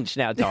fun? changed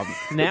now, Dom.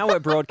 Now we're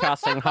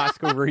broadcasting high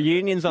school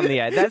reunions on the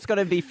air. That's got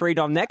to be free,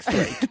 Dom, next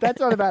week. That's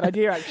not a bad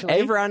idea, actually.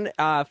 Everyone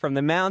from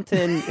the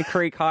Mountain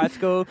Creek High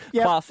School,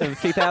 class of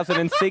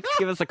 2006,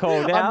 give us a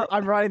call now.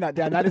 I'm writing that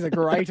down. That is a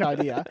great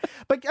idea.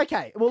 But,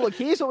 okay, well, look,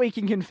 here's what we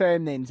can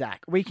confirm then,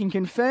 Zach. We can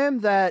confirm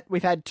that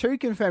we've had 2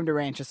 confirmed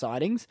Arancha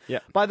sightings.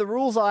 Yep. By the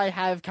rules I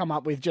have come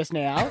up with just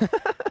now,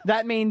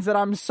 that means that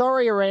I'm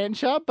sorry,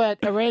 Arancha, but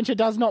Arancha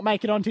does not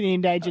make it onto the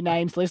Endangered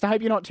Names List. I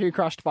hope you're not too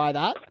crushed by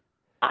that.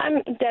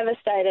 I'm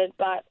devastated,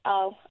 but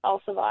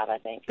I'll survive, I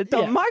think.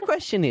 Dom, my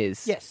question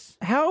is, yes,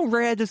 how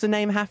rare does a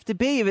name have to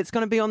be if it's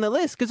going to be on the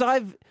list? Because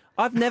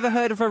I've never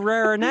heard of a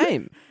rarer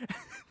name.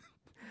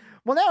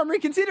 Well, now I'm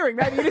reconsidering.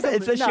 Maybe it isn't.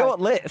 It's a short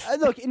list.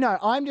 Look, no,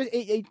 I'm just.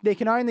 There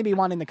can only be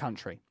one in the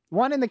country.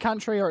 One in the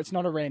country, or it's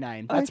not a rare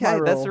name. That's my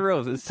rule. That's the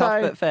rules. It's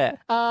tough but fair.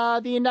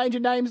 The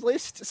Endangered Names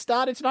List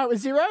started tonight with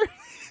 0.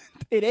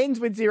 It ends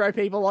with 0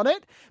 people on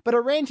it, but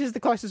Arancha is the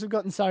closest we've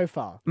gotten so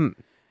far.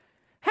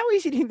 How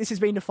easy do you think this has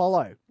been to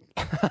follow?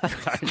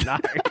 I don't know.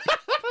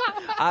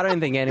 I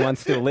don't think anyone's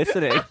still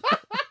listening.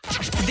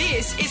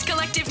 This is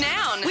Collective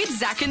Noun with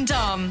Zach and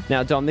Dom.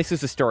 Now, Dom, this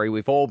is a story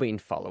we've all been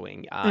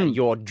following.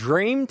 Your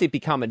dream to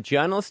become a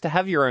journalist, to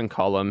have your own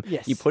column.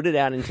 Yes. You put it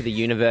out into the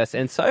universe,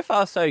 and so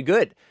far, so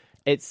good.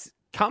 It's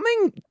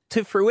coming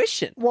to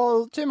fruition.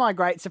 Well, to my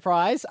great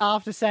surprise,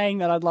 after saying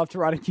that I'd love to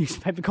write a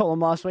newspaper column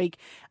last week,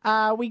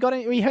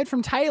 we heard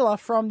from Taylor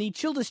from the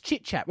Childers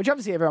Chit Chat, which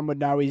obviously everyone would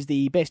know is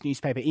the best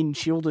newspaper in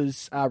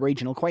Childers,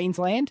 regional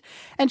Queensland.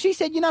 And she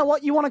said, you know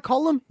what, you want a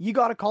column? You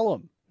got a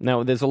column.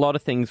 Now, there's a lot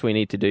of things we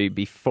need to do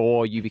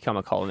before you become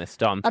a columnist,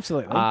 Dom.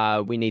 Absolutely.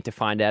 We need to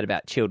find out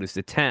about Childers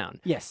the town.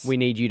 Yes. We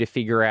need you to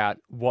figure out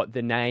what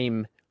the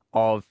name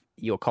of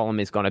your column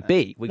is going to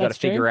be. We got to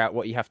figure out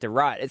what you have to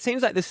write. It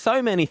seems like there's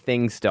so many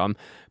things, Dom,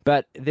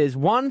 but there's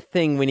one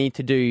thing we need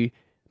to do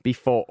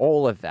before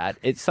all of that.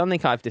 It's something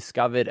I've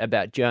discovered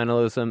about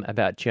journalism,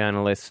 about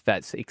journalists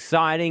that's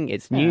exciting,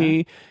 it's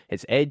new,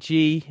 it's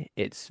edgy,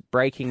 it's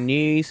breaking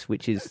news,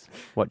 which is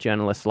what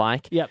journalists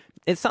like. Yep.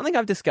 It's something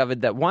I've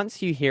discovered that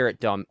once you hear it,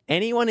 Dom,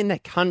 anyone in the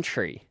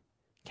country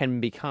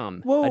can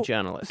become a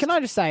journalist. Can I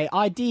just say,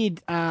 I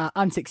did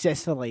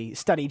unsuccessfully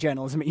study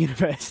journalism at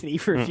university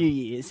for a few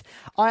years.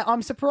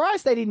 I'm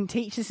surprised they didn't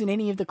teach this in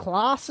any of the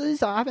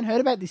classes. I haven't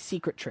heard about this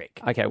secret trick.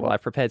 Okay, well, I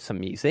prepared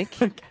some music.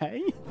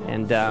 Okay.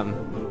 And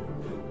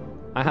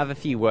I have a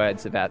few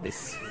words about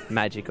this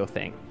magical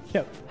thing.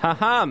 Yep.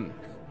 Ha-hum.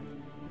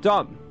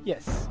 Dom.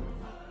 Yes.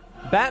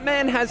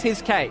 Batman has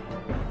his cape.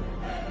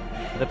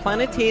 The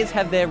Planeteers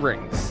have their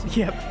rings.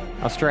 Yep.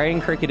 Australian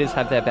cricketers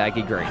have their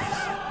baggy greens.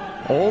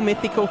 All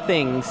mythical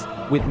things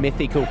with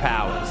mythical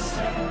powers.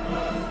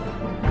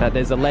 But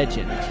there's a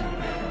legend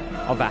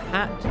of a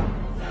hat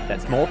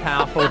that's more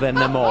powerful than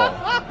them all.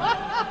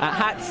 A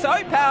hat so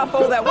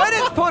powerful that when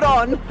it's put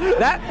on,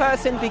 that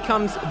person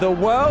becomes the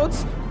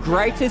world's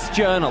greatest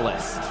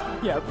journalist.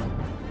 Yep.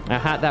 A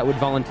hat that would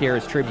volunteer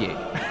as tribute.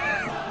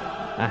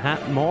 A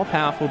hat more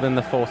powerful than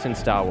the Force in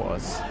Star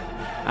Wars.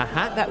 A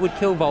hat that would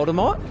kill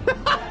Voldemort.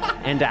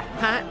 And a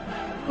hat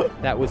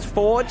that was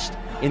forged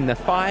in the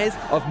fires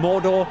of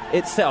Mordor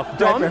itself.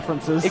 Dom, great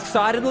references.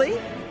 Excitedly,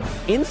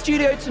 in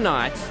studio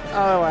tonight,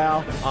 oh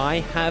wow, I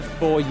have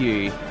for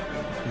you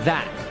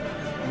that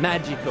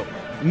magical,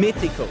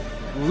 mythical,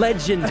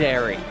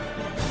 legendary,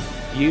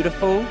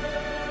 beautiful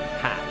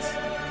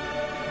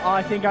hat.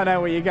 I think I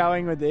know where you're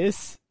going with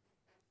this.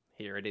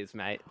 Here it is,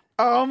 mate.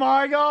 Oh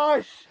my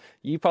gosh!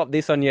 You pop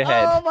this on your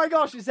head. Oh my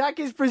gosh, Zach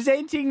is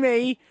presenting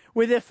me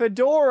with a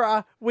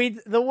fedora with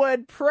the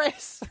word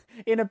press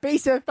in a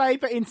piece of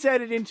paper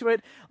inserted into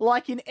it,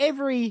 like in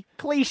every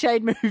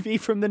cliched movie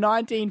from the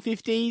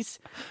 1950s.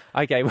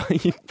 Okay, well,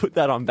 you put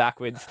that on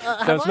backwards,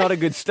 so it's not a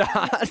good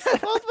start. What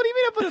do you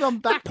mean I put it on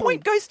backwards? The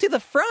point goes to the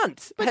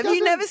front. But have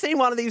you never seen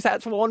one of these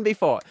hats worn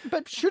before?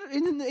 But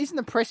isn't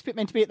the press bit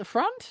meant to be at the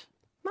front?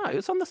 No,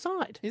 it's on the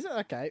side. Is it?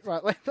 Okay,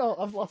 right.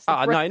 I've lost the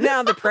press. No,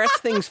 now the press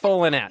thing's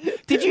fallen out.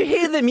 Did you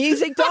hear the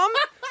music, Dom?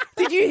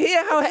 Did you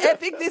hear how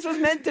epic this was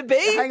meant to be?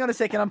 Hang on a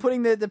second. I'm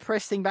putting the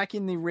press thing back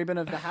in the ribbon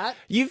of the hat.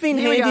 You've been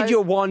handed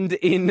your wand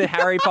in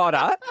Harry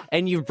Potter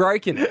and you've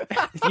broken it.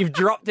 You've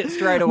dropped it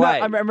straight away.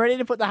 No, I'm ready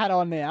to put the hat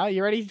on now.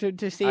 You ready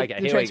to see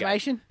the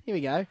transformation? Here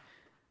we go.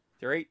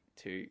 3,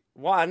 2,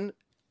 1.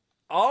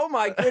 Oh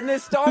my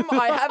goodness, Dom.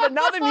 I have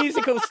another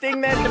musical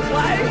sting there to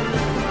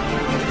play.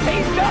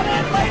 He's done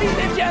it, ladies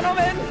and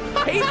gentlemen.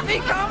 He's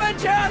become a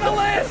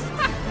journalist.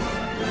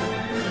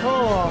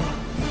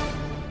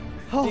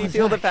 Do you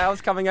feel the powers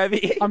coming over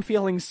you? I'm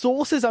feeling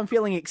sources. I'm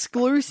feeling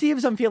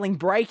exclusives. I'm feeling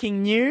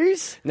breaking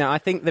news. No, I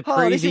think the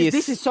previous...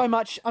 This is so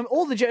much...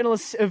 all the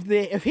journalists of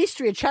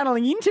history are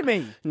channeling into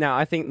me. No,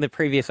 I think the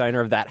previous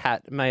owner of that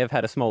hat may have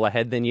had a smaller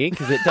head than you,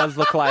 because it does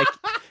look like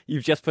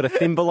you've just put a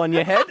thimble on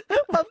your head.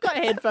 I've got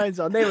headphones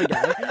on. There we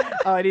go.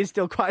 Oh, it is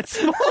still quite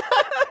small.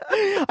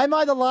 Am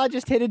I the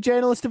largest headed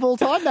journalist of all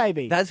time,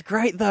 maybe? That's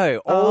great,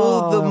 though.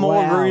 All the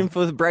more room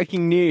for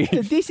breaking news.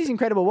 This is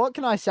incredible. What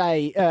can I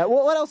say?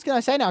 What else can I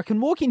say now? I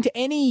can walk into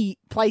any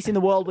place in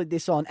the world with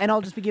this on, and I'll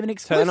just be given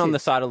exclusive. Turn on the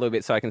side a little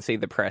bit so I can see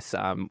the press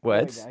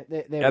words.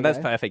 There we go. That's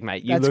perfect,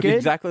 mate. You look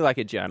exactly like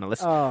a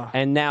journalist. Oh.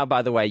 And now,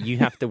 by the way, you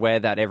have to wear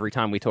that every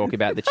time we talk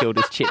about the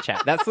Childers Chit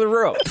Chat. That's the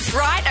rule.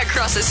 Right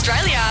across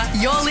Australia,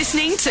 you're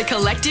listening to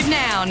Collective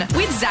Noun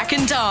with Zach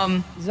and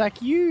Dom.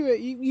 Zach,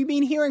 you've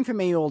been hearing from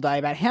me all day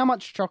about how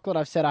much chocolate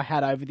I've said I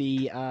had over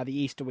the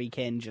Easter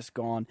weekend just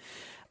gone.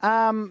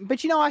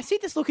 But, I see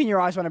this look in your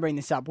eyes when I bring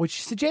this up,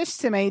 which suggests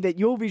to me that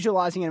you're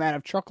visualising an amount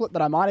of chocolate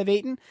that I might have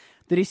eaten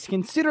that is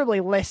considerably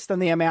less than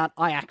the amount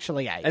I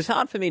actually ate. It's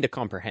hard for me to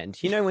comprehend.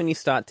 When you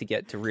start to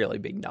get to really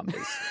big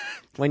numbers,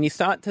 when you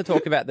start to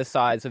talk about the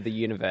size of the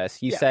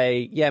universe, you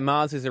say,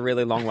 Mars is a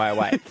really long way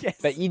away. Yes.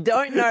 But you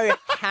don't know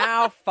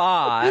how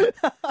far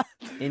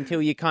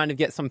until you kind of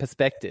get some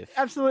perspective.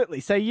 Absolutely.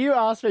 So you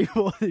asked me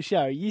before the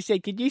show, you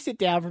said, could you sit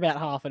down for about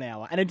half an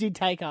hour? And it did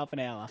take half an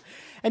hour.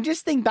 And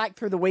just think back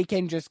through the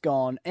weekend just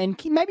gone and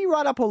maybe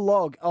write up a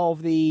log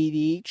of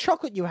the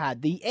chocolate you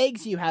had, the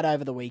eggs you had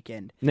over the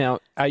weekend. Now,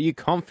 are you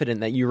confident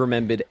that you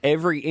remembered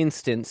every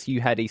instance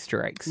you had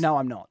Easter eggs? No,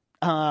 I'm not.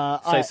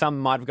 So some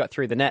might have got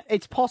through the net.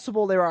 It's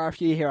possible there are a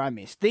few here I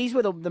missed. These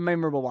were the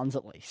memorable ones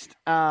at least.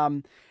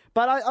 But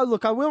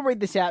I will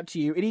read this out to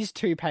you. It is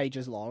 2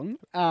 pages long.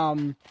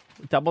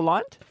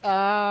 Double-lined?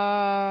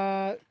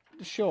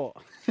 Sure.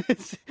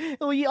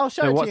 I'll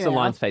show it to you. What's the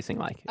line spacing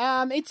like?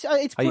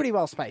 It's pretty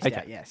well spaced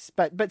out, yes.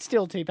 But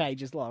still 2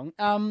 pages long.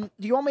 Do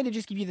you want me to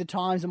just give you the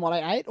times and what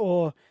I ate,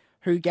 or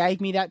who gave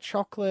me that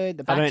chocolate,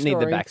 the backstory? I don't need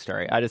the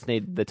backstory. I just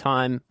need the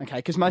time. Okay,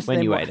 because most of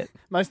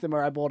them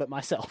were I bought it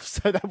myself,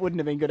 so that wouldn't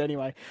have been good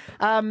anyway.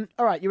 All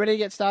right, you ready to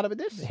get started with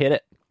this? Hit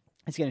it.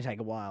 It's going to take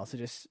a while, so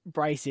just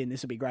brace in.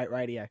 This will be great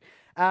radio.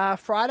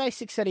 Friday,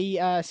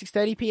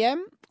 6:30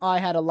 p.m., I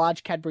had a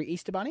large Cadbury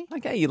Easter bunny.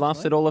 Okay, you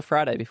lasted all of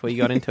Friday before you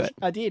got into it.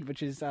 I did,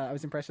 which is I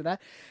was impressed with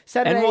that.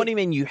 Saturday. And what do you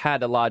mean you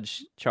had a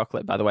large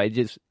chocolate, by the way?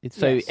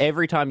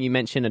 Every time you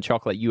mention a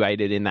chocolate, you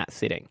ate it in that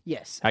sitting?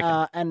 Yes.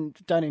 Okay. And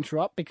don't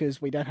interrupt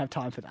because we don't have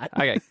time for that.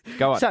 Okay,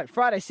 go on. So,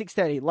 Friday,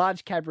 6:30,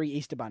 large Cadbury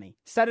Easter bunny.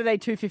 Saturday,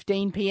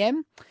 2:15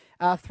 p.m.,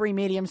 3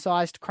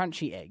 medium-sized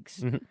crunchy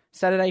eggs. Mm-hmm.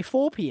 Saturday,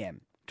 4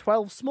 p.m.,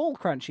 12 small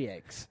crunchy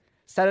eggs.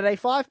 Saturday,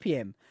 5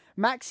 p.m.,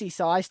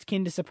 maxi-sized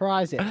Kinder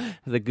Surprise egg.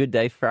 The good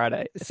day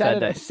Friday.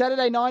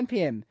 Saturday 9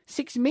 p.m.,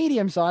 6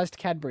 medium-sized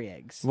Cadbury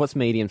eggs. What's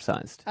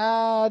medium-sized?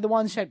 The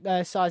ones shaped,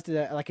 sized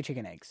like a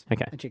chicken eggs.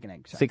 Okay. A chicken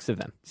egg. Sorry. 6 of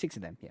them. 6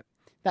 of them, yep.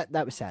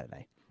 That was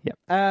Saturday.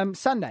 Yep.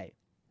 Sunday,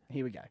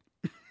 here we go.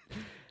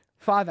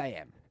 5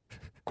 a.m.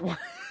 What?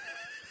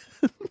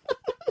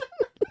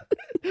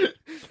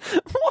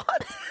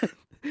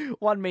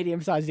 1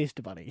 medium-sized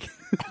Easter bunny.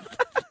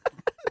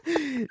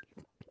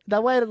 They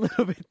wait a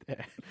little bit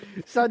there.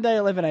 Sunday,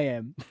 11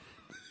 a.m.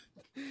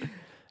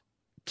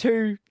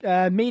 2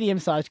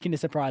 medium-sized Kinder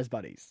Surprise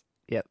bunnies.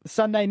 Yep.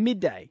 Sunday,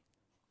 midday.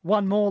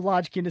 1 more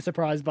large Kinder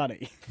Surprise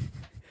bunny.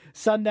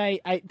 Sunday,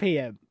 8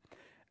 p.m.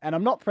 And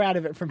I'm not proud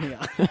of it from here.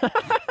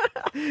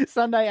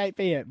 Sunday, 8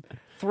 p.m.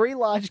 3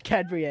 large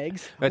Cadbury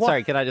eggs.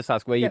 Sorry, can I just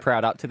ask, were you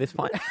proud up to this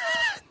point?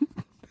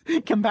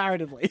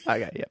 Comparatively.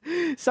 Okay,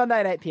 yeah.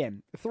 Sunday at 8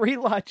 p.m. 3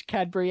 large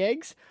Cadbury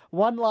eggs,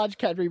 1 large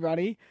Cadbury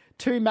bunny,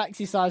 2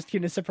 maxi-sized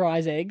Kinder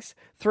Surprise eggs,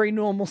 3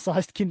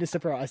 normal-sized Kinder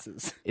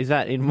Surprises. Is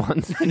that in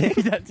one sitting?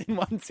 That's in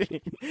one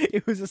sitting.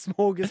 It was a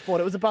smorgasbord.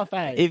 It was a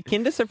buffet. If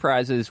Kinder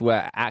Surprises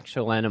were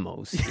actual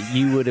animals,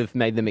 you would have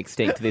made them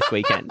extinct this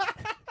weekend.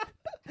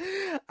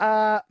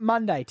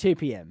 Monday, 2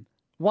 p.m.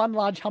 1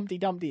 large Humpty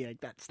Dumpty egg.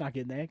 That snuck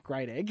in there.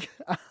 Great egg.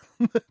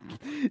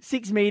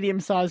 6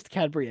 medium-sized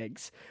Cadbury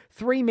eggs.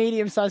 3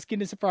 medium-sized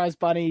Kinder Surprise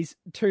bunnies.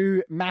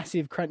 2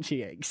 massive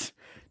crunchy eggs.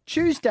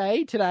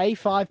 Tuesday, today,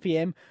 5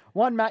 p.m.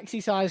 1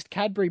 maxi-sized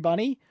Cadbury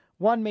bunny.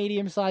 1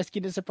 medium-sized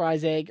Kinder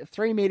Surprise egg.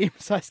 3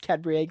 medium-sized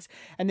Cadbury eggs.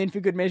 And then for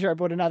good measure, I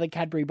bought another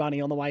Cadbury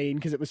bunny on the way in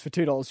because it was for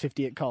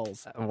 $2.50 at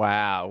Coles.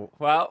 Wow.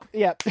 Well.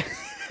 Yep. Do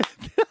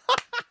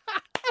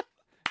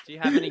you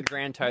have any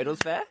grand totals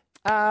there?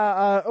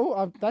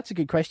 That's a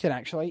good question,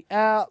 actually.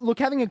 Look,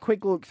 having a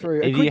quick look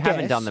through. If you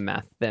haven't done the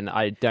math, then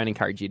I don't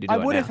encourage you to do it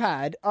now. I would have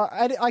had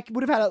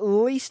at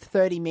least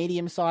 30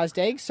 medium-sized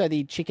eggs, so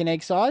the chicken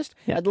egg-sized,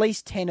 at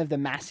least 10 of the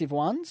massive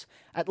ones,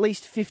 at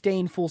least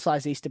 15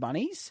 full-size Easter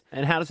bunnies.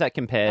 And how does that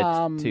compare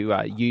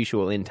to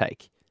usual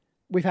intake?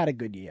 We've had a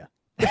good year.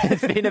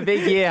 It's been a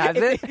big year,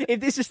 hasn't it? If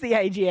this is the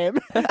AGM,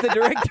 the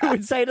director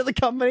would say to the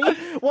company,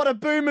 what a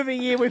boom of a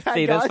year we've had,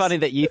 See, guys. that's funny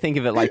that you think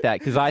of it like that,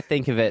 because I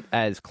think of it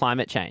as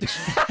climate change.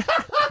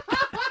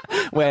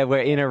 Where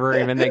we're in a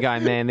room and they're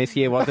going, man, this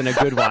year wasn't a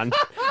good one.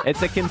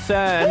 It's a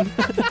concern.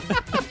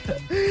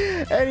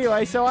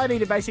 Anyway, so I need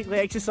to basically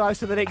exercise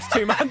for the next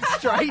 2 months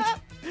straight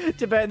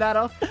to burn that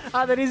off.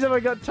 That is all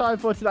we've got time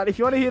for tonight. If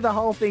you want to hear the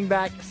whole thing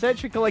back,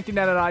 search for Collective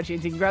Noun on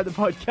iTunes. You can grab the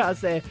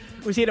podcast there.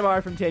 We'll see you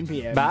tomorrow from 10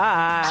 p.m.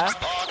 Bye.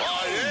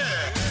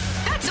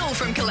 That's all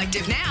from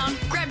Collective Noun.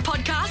 Grab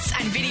podcasts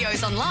and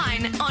videos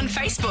online on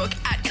Facebook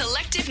at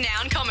Collective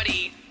Noun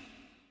Comedy.